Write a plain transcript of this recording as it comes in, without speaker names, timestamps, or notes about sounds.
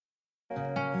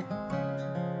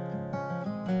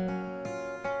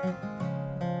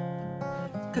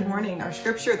morning. Our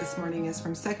scripture this morning is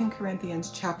from 2 Corinthians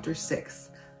chapter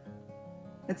 6.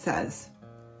 It says,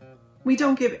 "We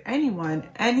don't give anyone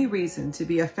any reason to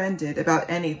be offended about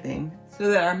anything so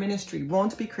that our ministry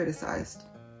won't be criticized.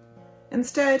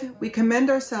 Instead, we commend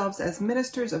ourselves as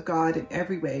ministers of God in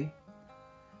every way.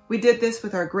 We did this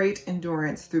with our great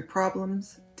endurance through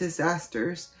problems,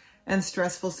 disasters, and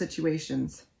stressful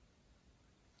situations.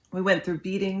 We went through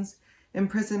beatings,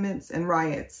 imprisonments, and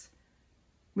riots.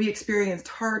 We experienced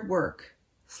hard work,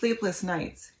 sleepless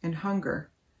nights, and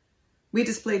hunger. We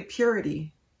displayed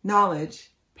purity,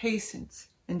 knowledge, patience,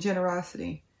 and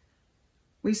generosity.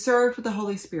 We served with the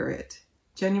Holy Spirit,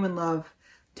 genuine love,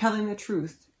 telling the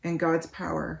truth, and God's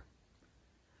power.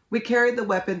 We carried the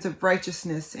weapons of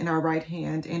righteousness in our right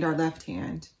hand and our left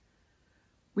hand.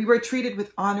 We were treated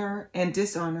with honor and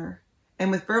dishonor,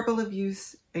 and with verbal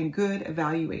abuse and good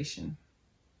evaluation."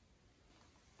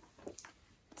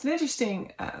 It's an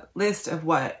interesting list of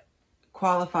what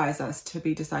qualifies us to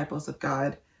be disciples of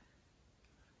God.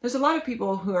 There's a lot of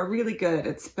people who are really good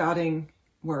at spouting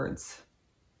words.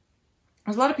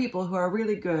 There's a lot of people who are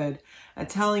really good at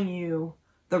telling you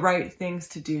the right things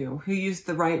to do, who use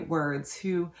the right words,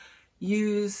 who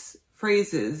use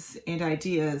phrases and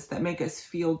ideas that make us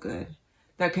feel good,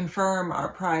 that confirm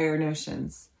our prior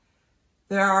notions.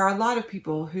 There are a lot of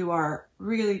people who are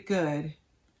really good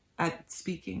at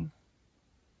speaking.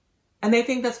 And they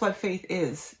think that's what faith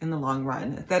is in the long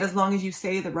run. That as long as you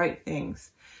say the right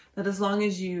things, that as long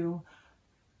as you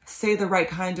say the right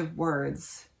kind of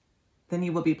words, then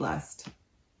you will be blessed.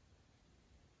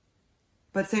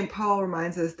 But St. Paul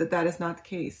reminds us that that is not the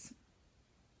case.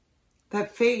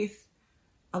 That faith,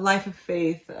 a life of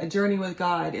faith, a journey with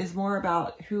God, is more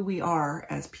about who we are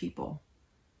as people.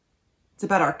 It's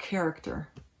about our character.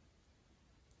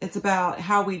 It's about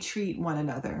how we treat one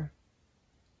another.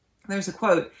 There's a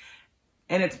quote,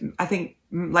 and it's, I think,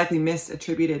 likely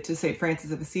misattributed to St.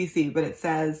 Francis of Assisi, but it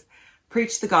says,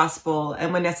 "Preach the gospel,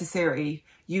 and when necessary,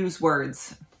 use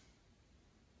words."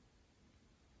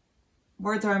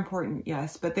 Words are important,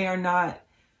 yes, but they are not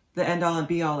the end-all and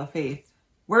be-all of faith.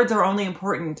 Words are only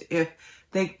important if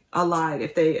they align,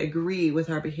 if they agree with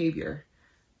our behavior,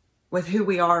 with who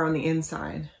we are on the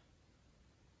inside.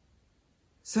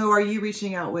 So are you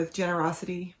reaching out with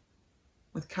generosity,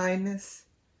 with kindness,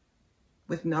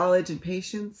 with knowledge and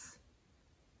patience?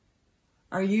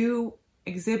 Are you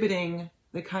exhibiting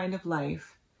the kind of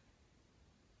life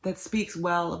that speaks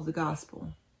well of the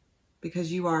gospel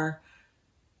because you are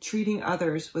treating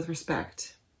others with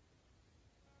respect?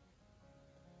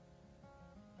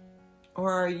 Or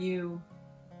are you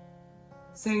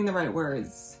saying the right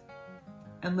words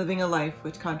and living a life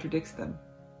which contradicts them?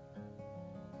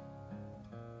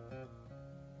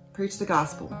 Preach the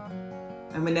gospel,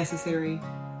 and when necessary,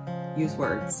 use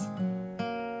words.